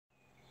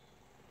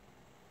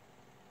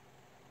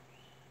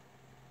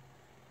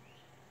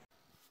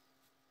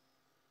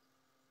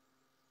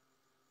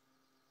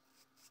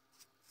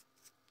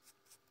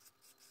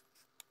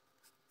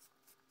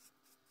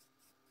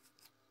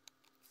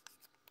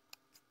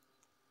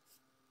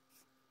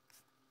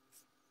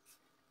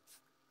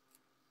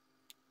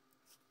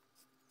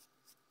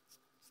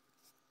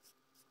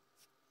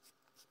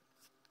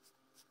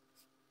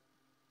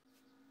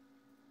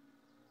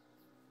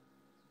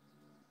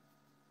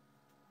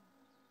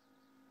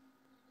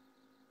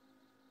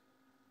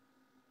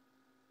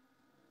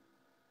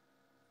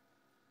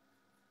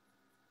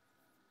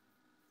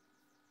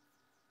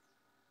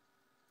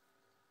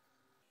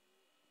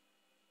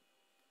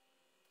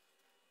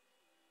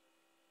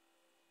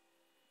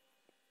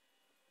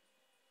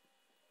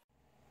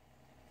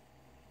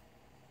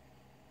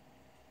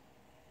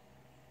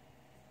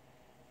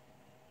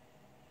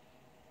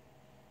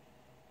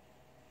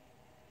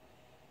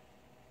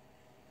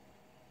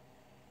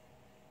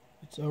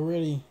It's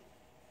already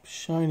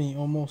shiny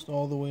almost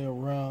all the way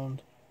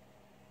around.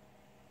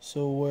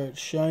 So where it's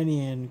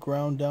shiny and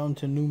ground down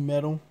to new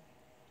metal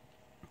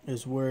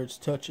is where it's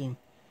touching.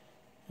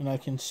 And I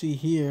can see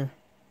here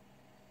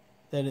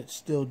that it's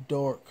still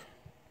dark.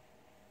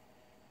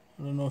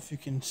 I don't know if you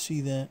can see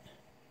that.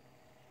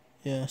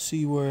 Yeah,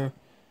 see where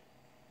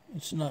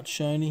it's not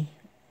shiny.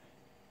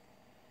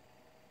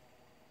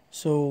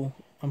 So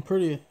I'm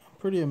pretty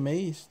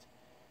amazed.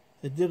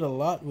 It did a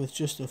lot with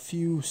just a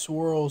few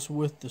swirls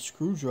with the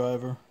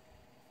screwdriver.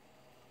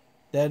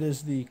 That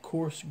is the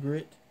coarse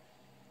grit.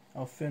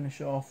 I'll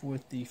finish off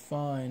with the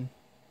fine.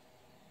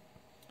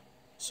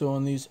 So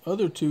on these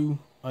other two,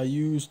 I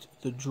used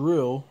the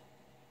drill.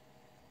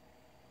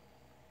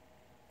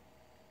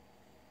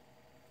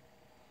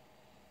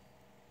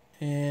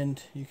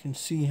 And you can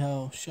see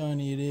how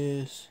shiny it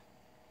is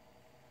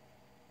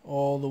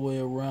all the way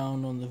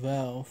around on the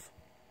valve.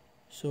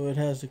 So it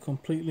has a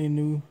completely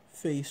new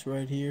face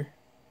right here.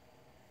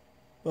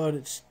 But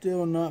it's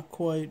still not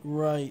quite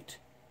right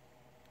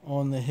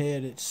on the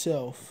head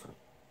itself.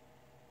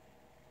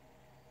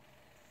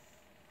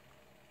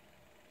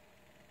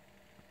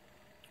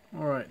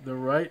 Alright, the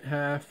right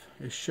half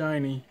is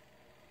shiny.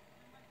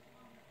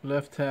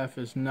 Left half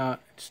is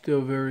not. It's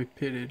still very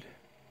pitted.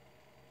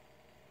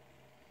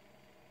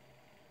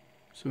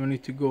 So we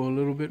need to go a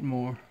little bit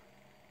more.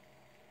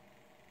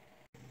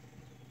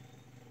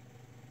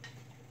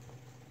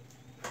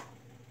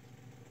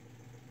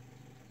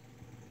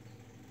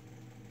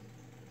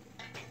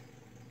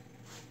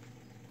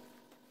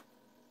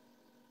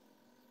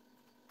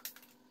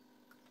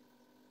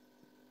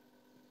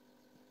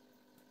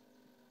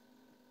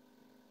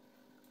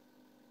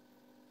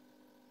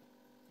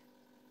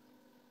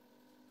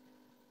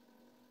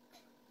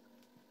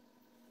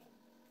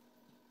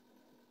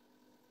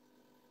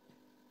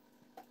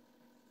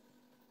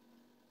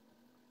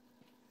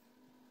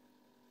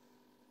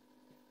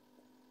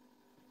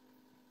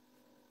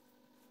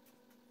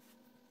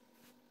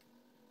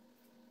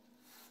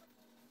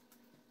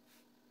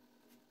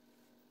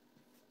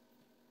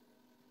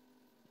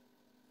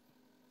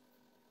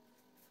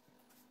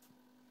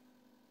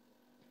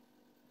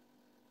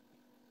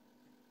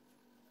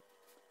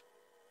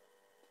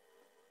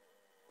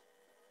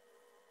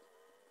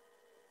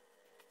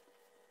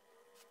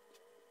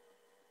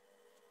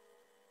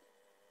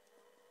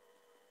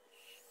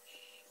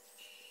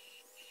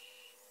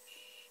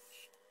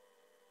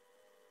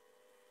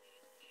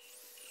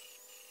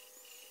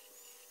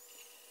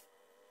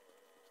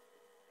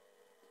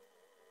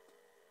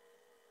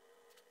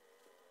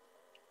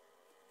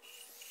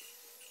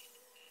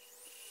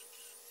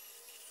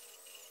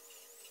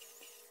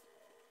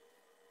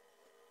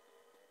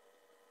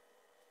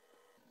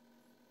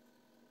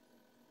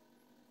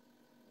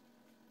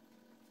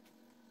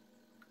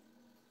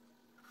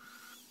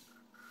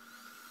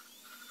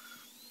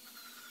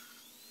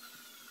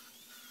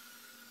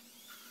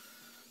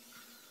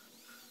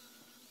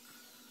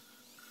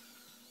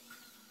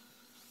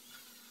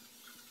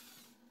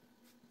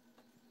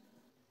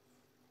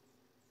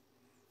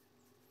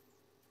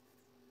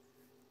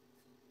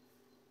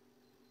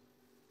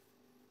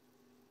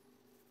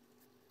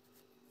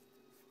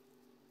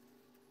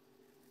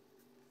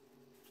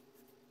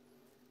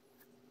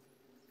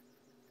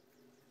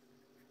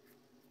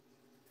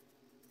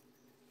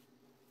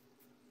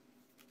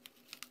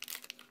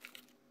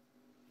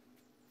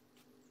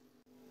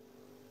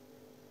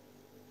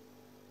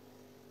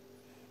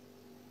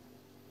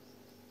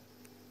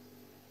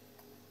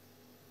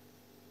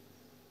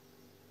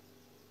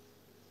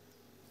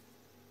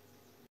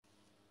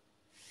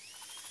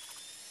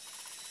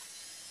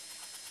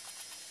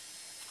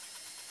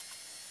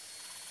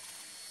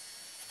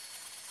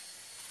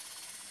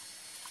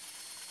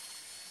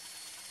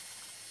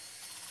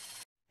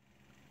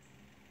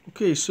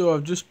 Okay, so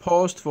I've just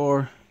paused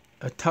for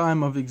a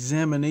time of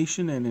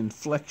examination and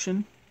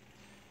inflection.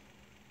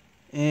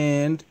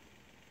 And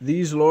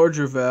these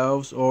larger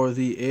valves are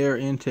the air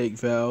intake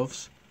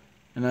valves.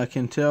 And I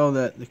can tell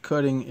that the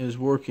cutting is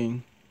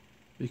working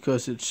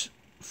because it's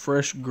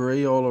fresh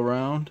gray all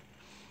around.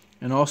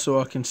 And also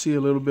I can see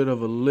a little bit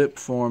of a lip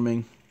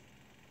forming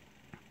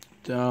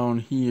down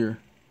here.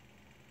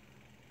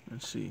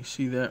 Let's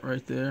see that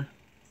right there?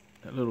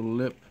 That little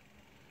lip.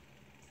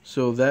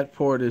 So that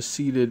part is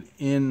seated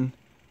in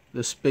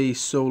the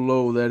space so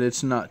low that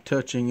it's not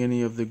touching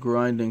any of the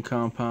grinding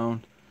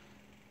compound.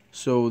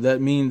 So that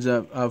means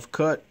I've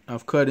cut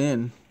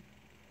in,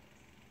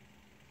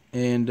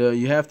 and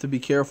you have to be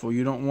careful.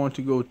 You don't want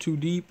to go too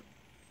deep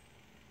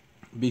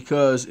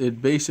because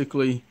it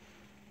basically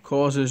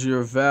causes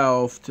your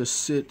valve to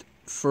sit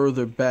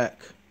further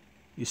back.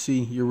 You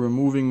see, you're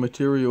removing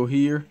material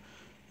here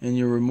and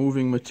you're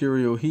removing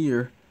material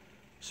here,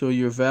 so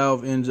your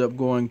valve ends up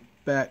going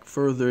back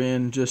further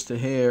in just a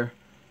hair,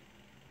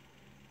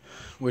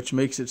 which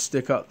makes it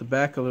stick out the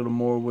back a little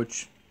more,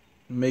 which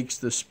makes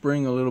the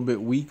spring a little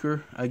bit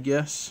weaker, I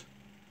guess.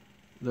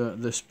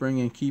 The spring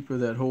and keeper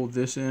that hold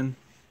this in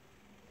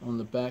on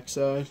the back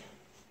side.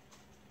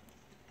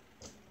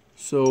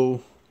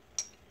 So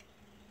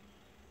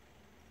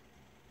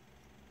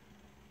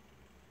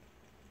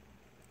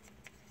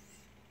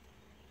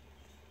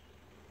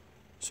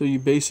So you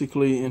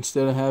basically,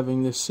 instead of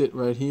having this sit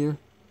right here,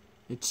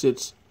 it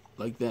sits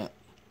like that.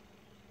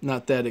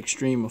 Not that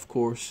extreme, of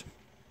course.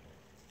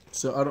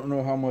 So I don't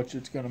know how much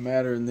it's going to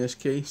matter in this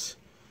case.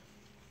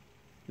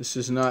 This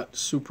is not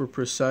super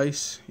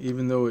precise,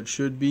 even though it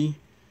should be.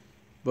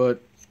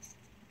 But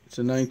it's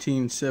a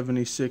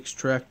 1976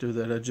 tractor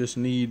that I just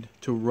need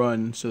to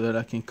run so that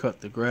I can cut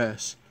the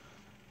grass.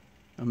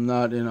 I'm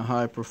not in a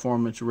high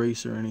performance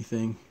race or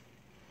anything.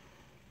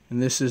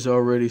 And this is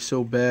already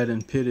so bad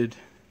and pitted.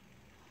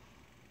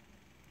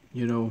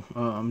 You know,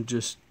 I'm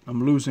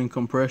losing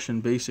compression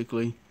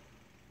basically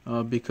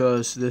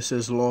because this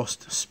has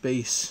lost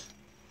space.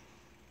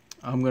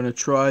 I'm going to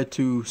try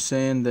to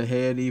sand the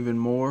head even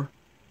more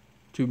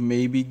to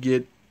maybe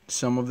get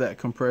some of that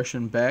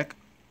compression back.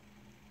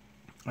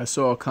 I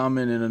saw a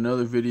comment in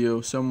another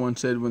video. Someone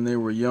said when they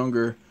were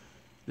younger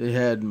they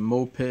had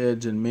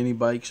mopeds and mini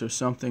bikes or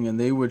something, and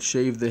they would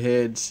shave the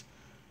heads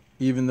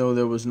even though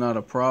there was not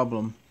a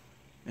problem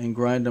and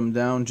grind them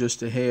down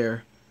just a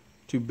hair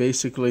to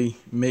basically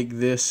make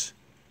this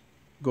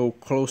go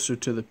closer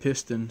to the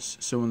pistons.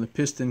 So when the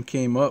piston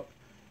came up,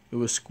 it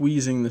was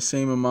squeezing the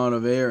same amount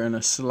of air in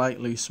a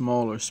slightly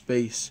smaller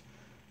space.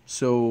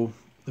 So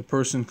the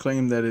person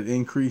claimed that it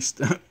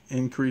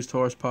increased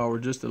horsepower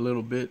just a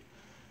little bit.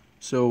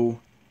 So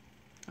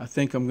I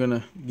think I'm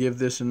gonna give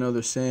this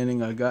another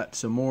sanding. I got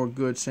some more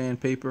good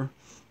sandpaper,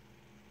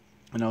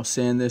 and I'll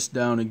sand this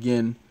down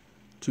again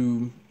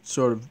to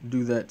sort of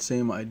do that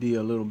same idea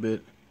a little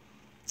bit.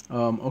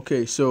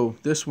 Okay, so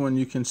this one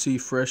you can see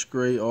fresh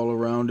gray all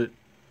around it.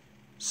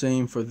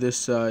 Same for this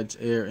side's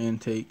air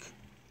intake.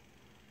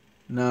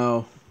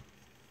 Now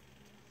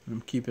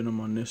I'm keeping them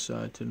on this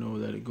side to know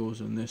that it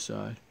goes on this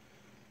side.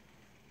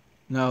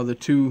 Now the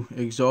two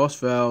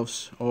exhaust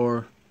valves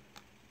are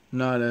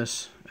not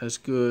as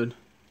good.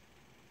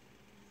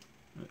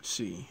 Let's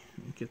see,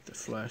 let me get the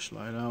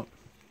flashlight out.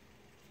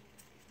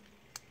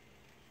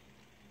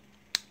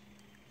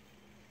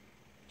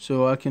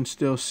 So I can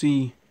still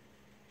see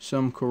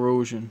some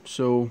corrosion.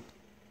 So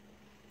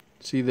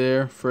see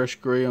there, fresh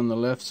gray on the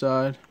left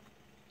side,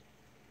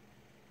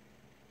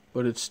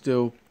 but it's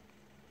still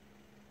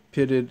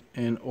pitted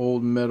and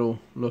old metal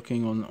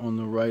looking on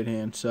the right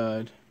hand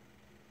side.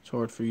 It's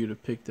hard for you to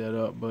pick that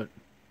up, but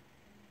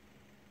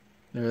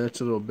there,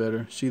 that's a little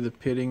better. See the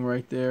pitting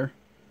right there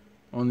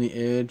on the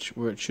edge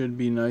where it should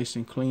be nice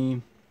and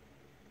clean?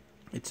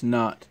 It's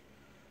not.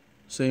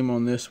 Same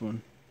on this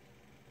one.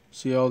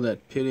 See all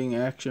that pitting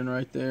action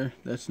right there?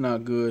 That's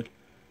not good.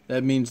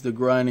 That means the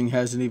grinding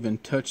hasn't even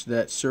touched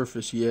that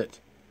surface yet.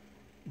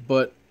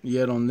 But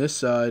yet on this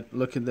side,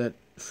 look at that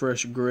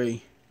fresh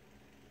gray.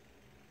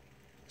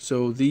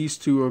 So these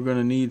two are going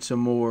to need some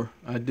more.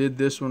 I did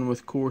this one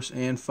with coarse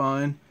and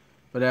fine,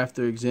 but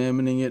after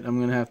examining it, I'm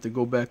going to have to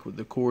go back with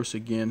the coarse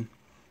again.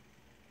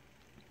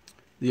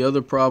 The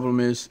other problem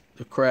is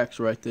the cracks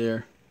right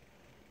there.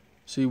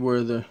 See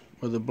where the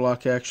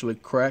block actually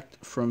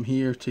cracked from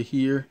here to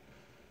here?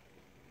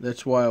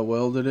 That's why I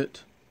welded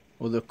it.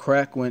 Well, the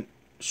crack went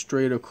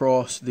straight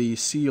across the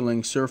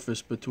sealing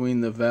surface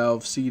between the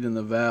valve seat and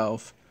the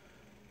valve,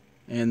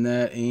 and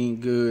that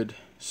ain't good.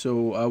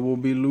 So I will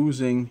be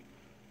losing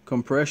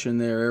compression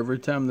there. Every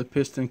time the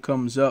piston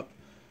comes up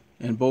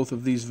and both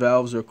of these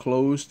valves are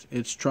closed,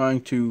 it's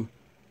trying to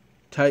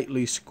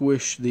tightly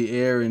squish the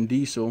air in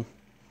diesel.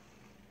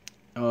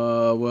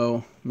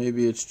 Well,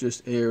 maybe it's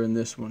just air in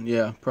this one.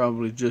 Yeah,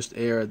 probably just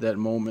air at that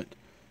moment.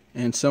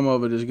 And some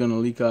of it is going to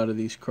leak out of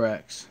these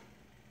cracks,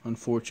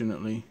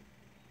 unfortunately,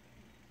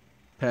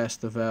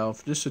 past the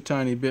valve. Just a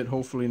tiny bit,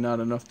 hopefully not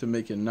enough to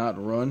make it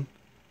not run.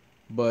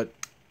 But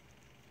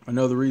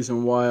another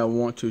reason why I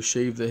want to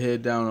shave the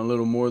head down a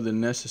little more than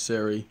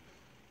necessary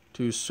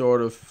to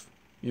sort of,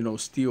 you know,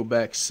 steal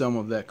back some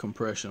of that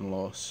compression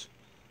loss.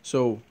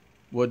 So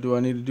what do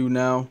I need to do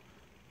now?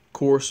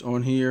 Coarse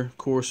on here,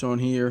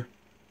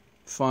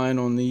 fine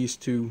on these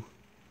two,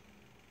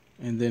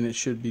 and then it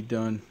should be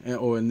done.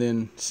 And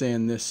then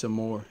sand this some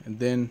more, and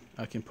then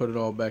I can put it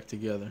all back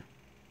together.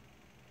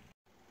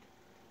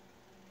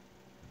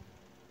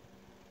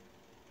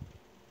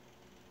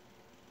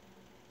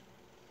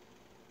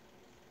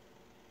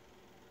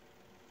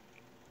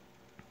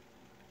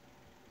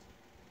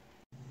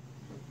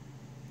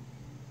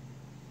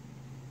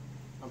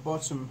 I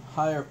bought some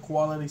higher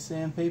quality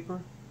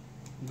sandpaper,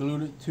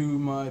 glued it to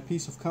my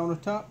piece of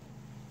countertop,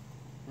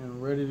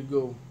 and ready to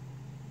go.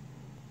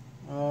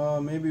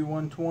 Maybe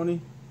 120.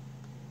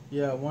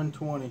 Yeah,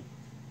 120.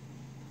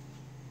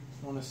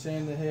 I want to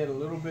sand the head a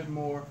little bit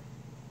more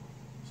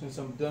since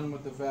I'm done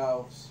with the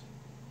valves.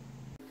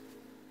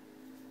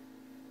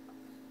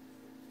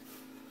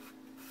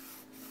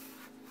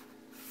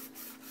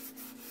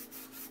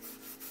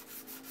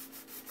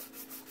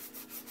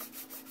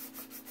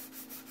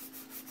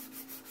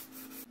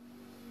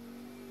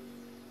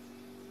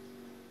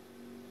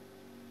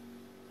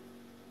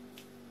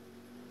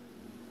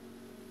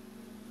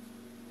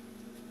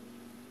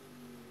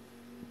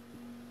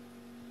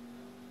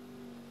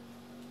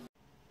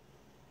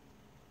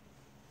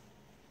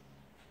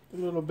 A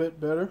little bit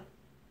better.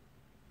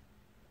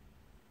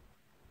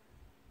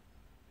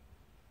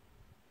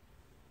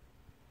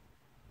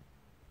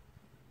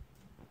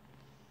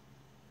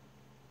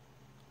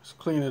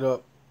 clean it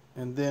up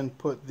and then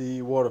put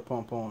the water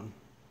pump on.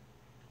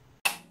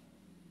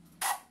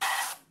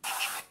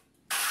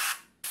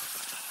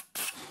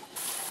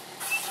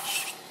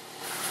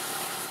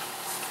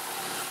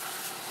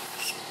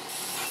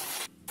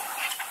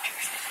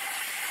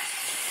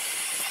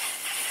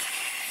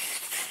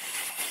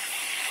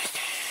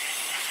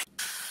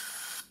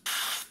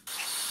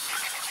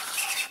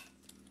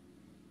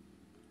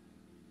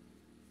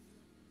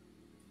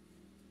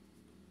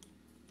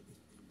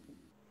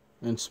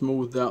 And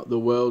smoothed out the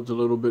welds a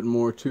little bit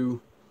more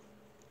too.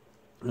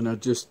 And I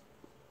just,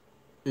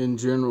 in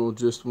general,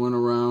 just went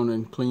around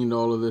and cleaned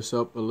all of this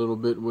up a little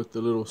bit with the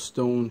little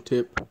stone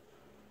tip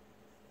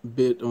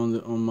bit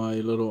on my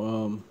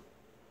little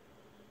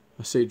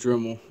I say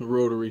Dremel, the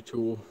rotary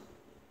tool.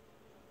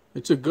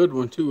 It's a good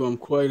one too. I'm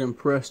quite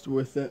impressed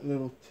with that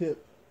little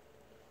tip.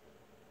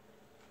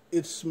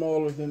 It's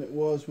smaller than it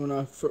was when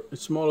I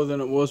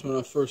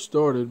first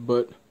started,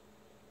 but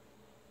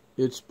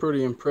it's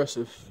pretty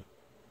impressive.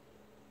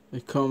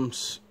 It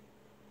comes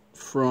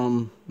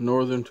from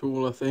Northern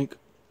Tool, I think.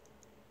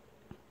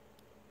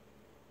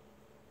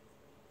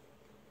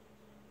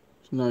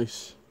 It's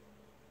nice.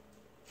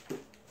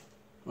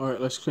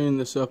 Alright, let's clean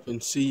this up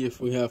and see if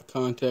we have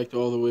contact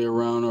all the way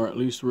around, or at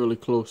least really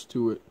close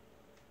to it.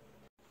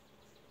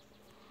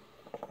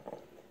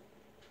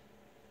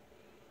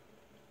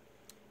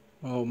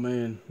 Oh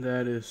man,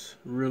 that is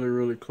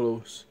really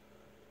close.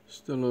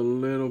 Still a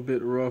little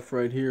bit rough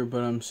right here,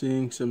 but I'm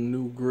seeing some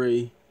new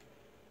gray.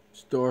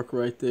 It's dark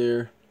right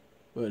there,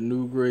 but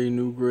new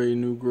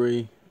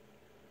gray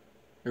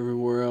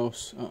everywhere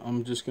else.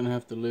 I'm just gonna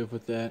have to live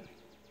with that.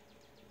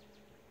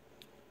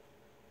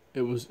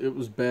 It was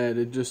bad.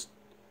 It just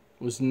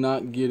was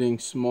not getting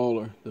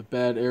smaller. The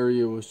bad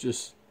area was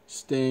just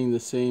staying the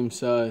same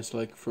size,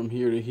 like from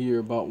here to here,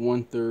 about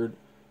 1/3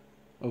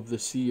 of the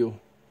seal.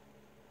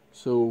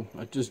 So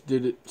I just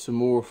did it some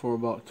more for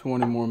about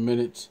 20 more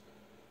minutes.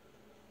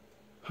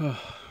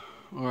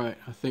 Alright,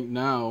 I think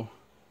now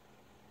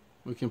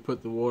we can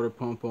put the water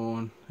pump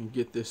on and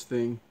get this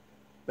thing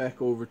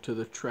back over to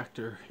the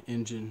tractor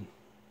engine.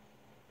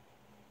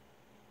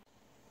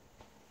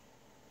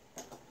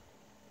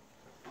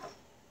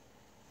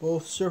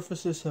 Both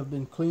surfaces have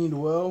been cleaned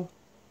well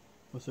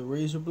with a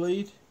razor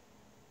blade,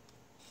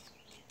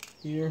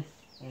 here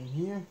and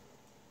here.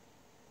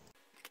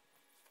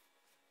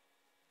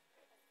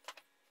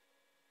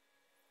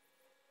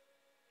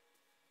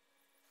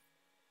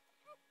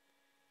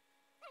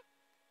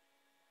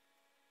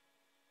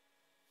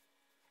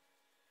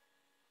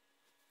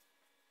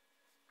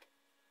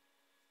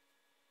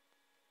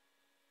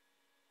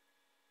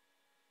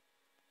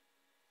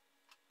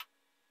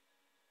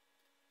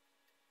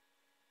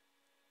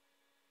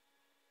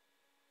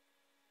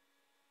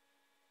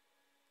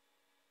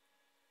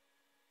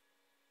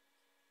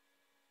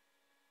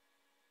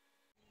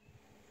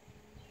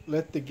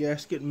 Let the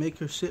gasket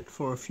maker sit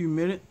for a few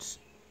minutes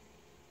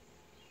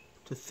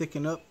to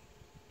thicken up